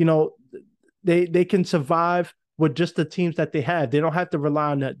 they can survive with just the teams that they have. They don't have to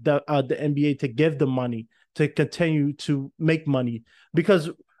rely on the NBA to give them money to continue to make money.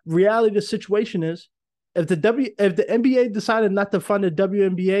 Because reality of the situation is, if the NBA decided not to fund the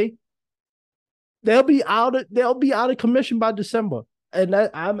WNBA, they'll be out of commission by December. And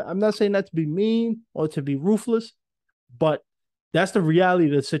I'm not saying that to be mean or to be ruthless, but that's the reality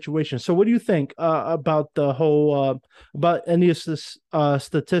of the situation. So, what do you think about the whole about any of this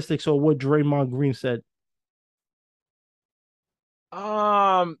statistics or what Draymond Green said?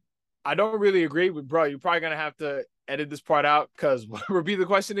 I don't really agree with bro. You're probably gonna have to edit this part out because repeat the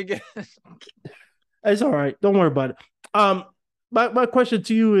question again. It's all right. Don't worry about it. My question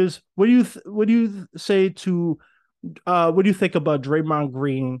to you is, what do you say to what do you think about Draymond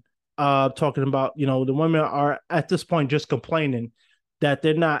Green talking about, the women are at this point just complaining that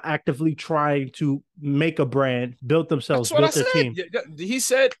they're not actively trying to make a brand, build themselves, That's what I build their said. team. He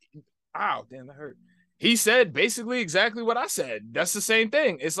said, "Ow, damn, that hurt." He said basically exactly what I said. That's the same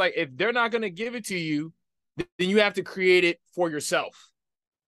thing. It's like if they're not going to give it to you, then you have to create it for yourself.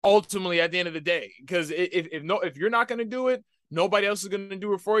 Ultimately, at the end of the day, because if you're not going to do it, nobody else is going to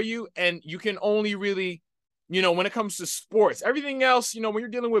do it for you, and you can only really, when it comes to sports, everything else, when you're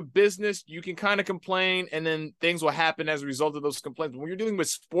dealing with business, you can kind of complain, and then things will happen as a result of those complaints. But when you're dealing with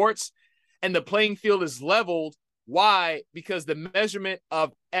sports, and the playing field is leveled. Why? Because the measurement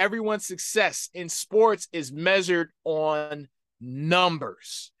of everyone's success in sports is measured on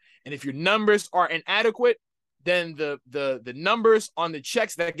numbers. And if your numbers are inadequate, then the numbers on the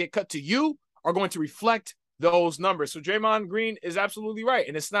checks that get cut to you are going to reflect those numbers. So Draymond Green is absolutely right.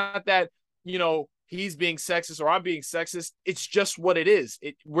 And it's not that, he's being sexist or I'm being sexist. It's just what it is.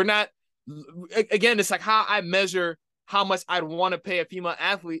 We're not, again, it's like how I measure how much I'd want to pay a female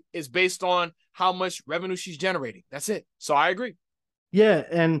athlete is based on how much revenue she's generating. That's it. So I agree. Yeah,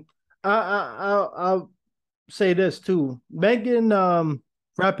 and I'll say this too. Megan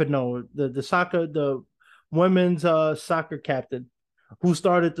Rapinoe, the women's soccer captain, who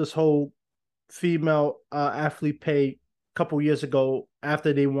started this whole female athlete pay a couple years ago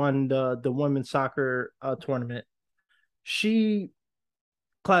after they won the women's soccer tournament. She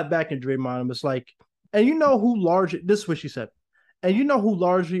clapped back and Draymond and was like, and this is what she said. And you know who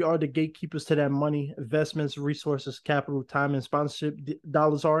largely are the gatekeepers to that money, investments, resources, capital, time, and sponsorship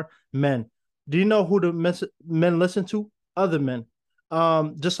dollars are? Men. Do you know who the men listen to? Other men.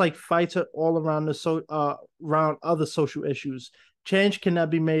 Just like fights all around around other social issues. Change cannot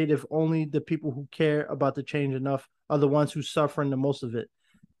be made if only the people who care about the change enough are the ones who suffering the most of it.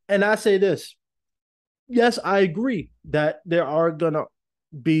 And I say this. Yes, I agree that there are gonna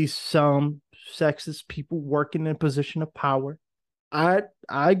be some sexist people working in a position of power. I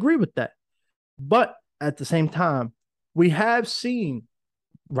agree with that. But at the same time, we have seen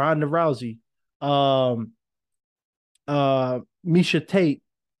Ronda Rousey, Misha Tate,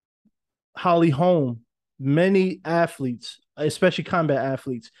 Holly Holm, many athletes, especially combat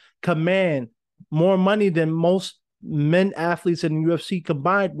athletes, command more money than most men athletes in the UFC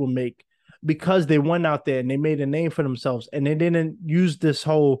combined will make. because they went out there and they made a name for themselves and they didn't use this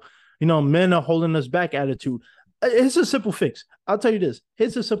whole, men are holding us back attitude. It's a simple fix. I'll tell you this.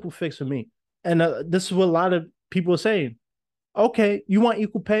 Here's a simple fix for me. And this is what a lot of people are saying. Okay, you want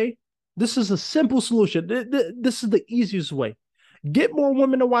equal pay? This is a simple solution. This is the easiest way. Get more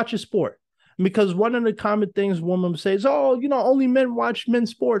women to watch a sport. Because one of the common things women say is, oh, only men watch men's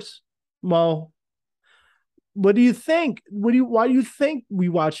sports. Well, what do you think? Why do you think we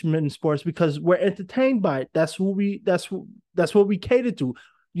watch men's sports? Because we're entertained by it. That's what we cater to.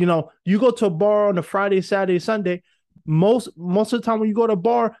 You go to a bar on a Friday, Saturday, Sunday. Most of the time when you go to a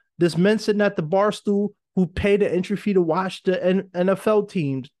bar, there's men sitting at the bar stool who pay the entry fee to watch the NFL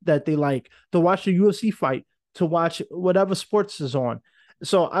teams that they like, to watch the UFC fight, to watch whatever sports is on.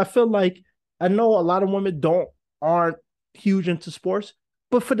 So I feel like, I know a lot of women aren't huge into sports,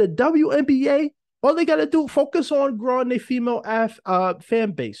 but for the WNBA, all they got to do, focus on growing their female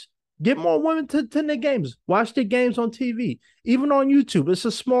fan base. Get more women to their games. Watch their games on TV, even on YouTube. It's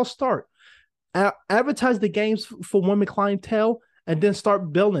a small start. Advertise the games for women clientele and then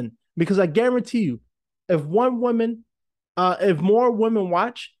start building. Because I guarantee you, if more women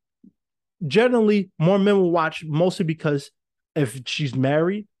watch, generally more men will watch, mostly because if she's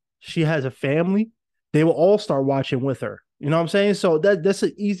married, she has a family, they will all start watching with her. You know what I'm saying? So that's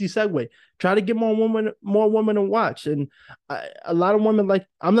an easy segue. Try to get more women to watch. And a lot of women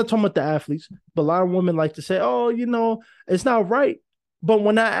I'm not talking about the athletes, but a lot of women like to say, oh, it's not right. But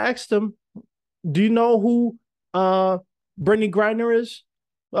when I asked them, do you know who Brittany Griner is?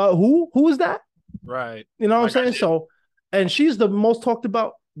 Who is that? Right. You know what I'm saying? So, and she's the most talked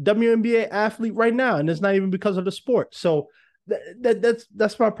about WNBA athlete right now, and it's not even because of the sport. So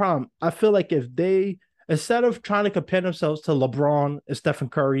that's my problem. I feel like if they, instead of trying to compare themselves to LeBron and Stephen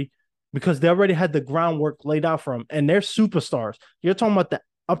Curry, because they already had the groundwork laid out for them, and they're superstars. You're talking about the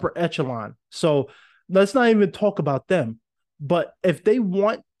upper echelon. So let's not even talk about them. But if they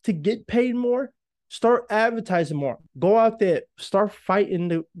want to get paid more, start advertising more. Go out there, start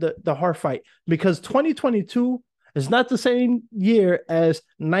fighting the hard fight. Because 2022 is not the same year as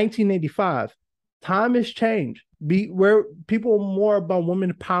 1985. Time has changed. Where people are more about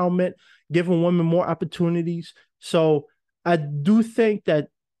women empowerment, giving women more opportunities. So I do think that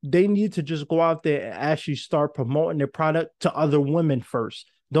they need to just go out there and actually start promoting their product to other women first.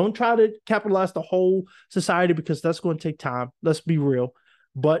 Don't try to capitalize the whole society, because that's going to take time. Let's be real.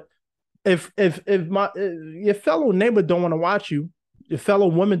 But if your fellow neighbor don't want to watch you, your fellow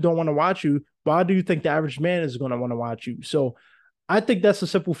women don't want to watch you, why do you think the average man is going to want to watch you? So I think that's a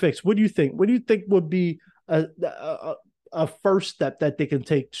simple fix. What do you think? What do you think would be a first step that they can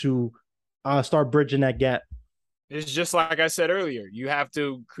take to start bridging that gap? It's just like I said earlier. You have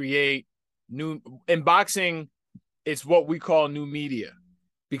to create new, in boxing, it's what we call new media,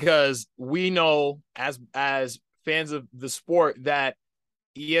 because we know as fans of the sport that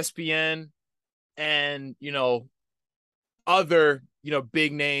ESPN and other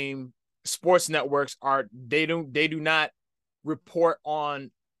big name sports networks they do not report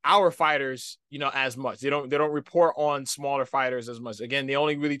on our fighters as much. They don't report on smaller fighters as much. Again, they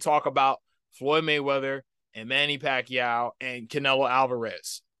only really talk about Floyd Mayweather and Manny Pacquiao and Canelo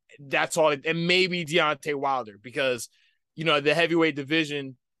Alvarez. That's all. And maybe Deontay Wilder, because the heavyweight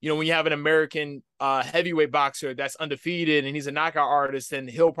division, when you have an American heavyweight boxer that's undefeated and he's a knockout artist, then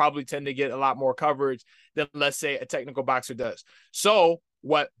he'll probably tend to get a lot more coverage than, let's say, a technical boxer does. So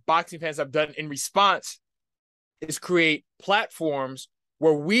what boxing fans have done in response is create platforms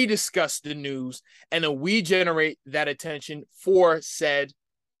where we discuss the news and then we generate that attention for said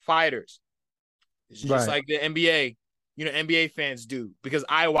fighters. It's just like the NBA, NBA fans do, because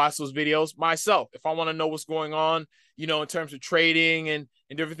I watch those videos myself. If I want to know what's going on, in terms of trading and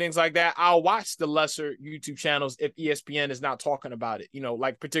different things like that, I'll watch the lesser YouTube channels if ESPN is not talking about it,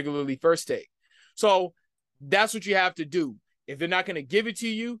 like particularly First Take. So that's what you have to do. If they're not going to give it to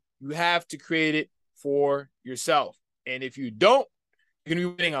you, you have to create it for yourself. And if you don't, you're going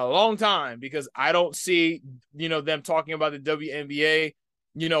to be waiting a long time, because I don't see, them talking about the WNBA,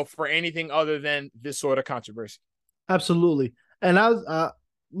 for anything other than this sort of controversy. Absolutely. And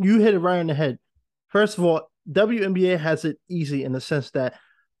you hit it right on the head. First of all, WNBA has it easy in the sense that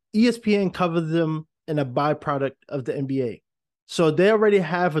ESPN covers them in a byproduct of the NBA. So they already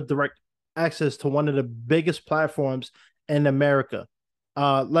have a direct access to one of the biggest platforms in America,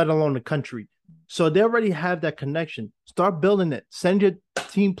 let alone the country. So they already have that connection. Start building it. Send your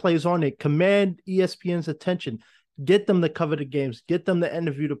team plays on it. Command ESPN's attention. Get them to cover the games. Get them to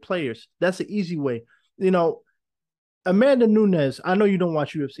interview the players. That's an easy way. Amanda Nunes, I know you don't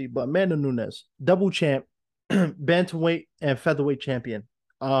watch UFC, but Amanda Nunes, double champ, bantamweight and featherweight champion.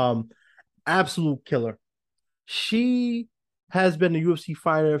 absolute killer. She has been a UFC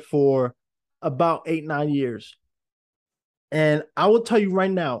fighter for about 8, 9 years. And I will tell you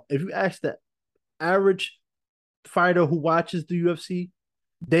right now, if you ask the average fighter who watches the UFC,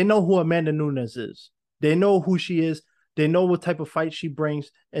 they know who Amanda Nunes is. They know who she is. They know what type of fight she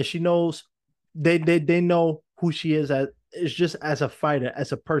brings, and she knows they know who she is just as a fighter,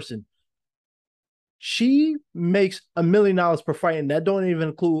 as a person. She makes $1 million per fight, and that don't even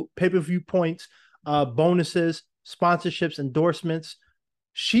include pay-per-view points, bonuses, sponsorships, endorsements.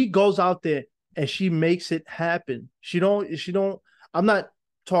 She goes out there and she makes it happen. She don't I'm not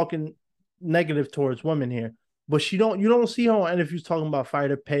talking negative towards women here, but you don't see her on interviews talking about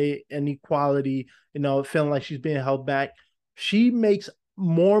fighter pay, inequality, feeling like she's being held back. She makes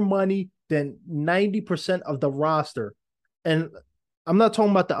more money than 90% of the roster. And I'm not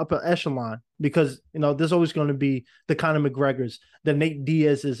talking about the upper echelon because there's always going to be the Conor McGregors, the Nate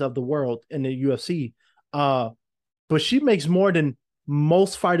Diaz's of the world in the UFC. But she makes more than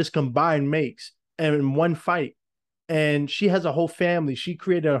most fighters combined makes in one fight. And she has a whole family. She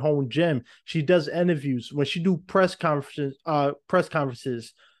created her own gym. She does interviews. When she do press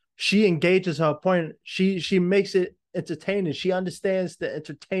conferences, she engages her opponent. She makes it entertaining. She understands the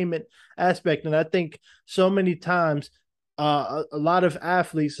entertainment aspect. And I think so many times a lot of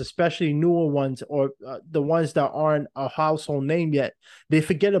athletes, especially newer ones or the ones that aren't a household name yet, they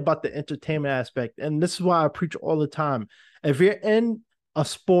forget about the entertainment aspect. And this is why I preach all the time. If you're in a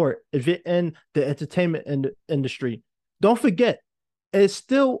sport, if you're in the entertainment industry, don't forget it's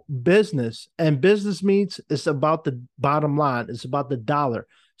still business, and business means it's about the bottom line. It's about the dollar.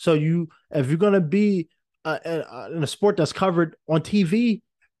 So if you're gonna be in a sport that's covered on TV,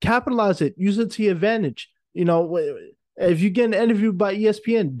 capitalize it, use it to your advantage. If you get interviewed by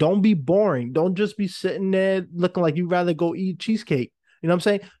ESPN, don't be boring. Don't just be sitting there looking like you'd rather go eat cheesecake. You know what I'm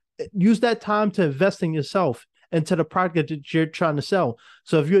saying? Use that time to invest in yourself and to the product that you're trying to sell.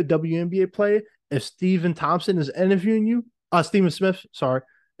 So if you're a WNBA player, if Stephen Thompson is interviewing you, Stephen Smith, sorry,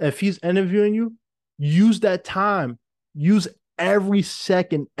 if he's interviewing you, use that time. Use every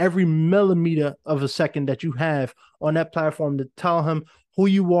second, every millimeter of a second that you have on that platform to tell him who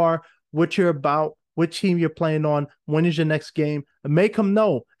you are, what you're about, what team you're playing on, when is your next game, and make him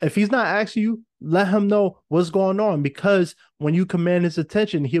know. If he's not asking you, let him know what's going on, because when you command his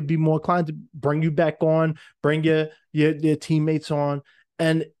attention, he'll be more inclined to bring you back on, bring your teammates on,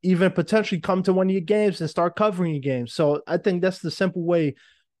 and even potentially come to one of your games and start covering your games. So I think that's the simple way.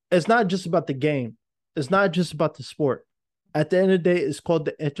 It's not just about the game. It's not just about the sport. At the end of the day, it's called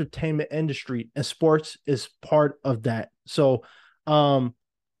the entertainment industry, and sports is part of that. So,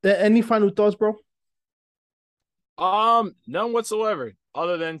 any final thoughts, bro? None whatsoever,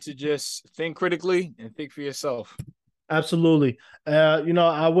 other than to just think critically and think for yourself. Absolutely.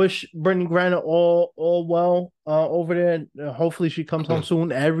 I wish Brittany Griner all well over there. Hopefully she comes home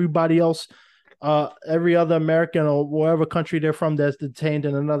soon. Everybody else, every other American or wherever country they're from that's detained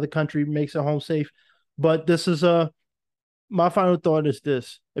in another country makes it home safe. But this is my final thought is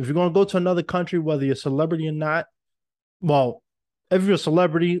this: if you're gonna go to another country, whether you're a celebrity or not, well, if you're a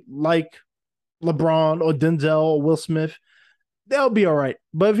celebrity like LeBron or Denzel or Will Smith, they'll be all right.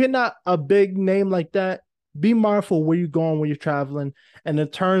 But if you're not a big name like that, be mindful where you're going when you're traveling. And in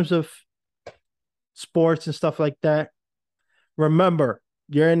terms of sports and stuff like that, remember,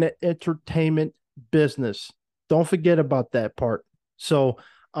 you're in the entertainment business. Don't forget about that part. So,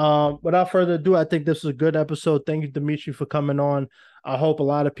 without further ado, I think this was a good episode. Thank you, Dimitri, for coming on. I hope a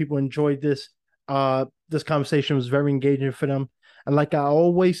lot of people enjoyed this. This conversation was very engaging for them. And like I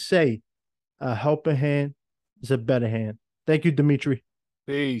always say, a helping hand is a better hand. Thank you, Dimitri.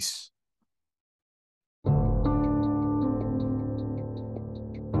 Peace.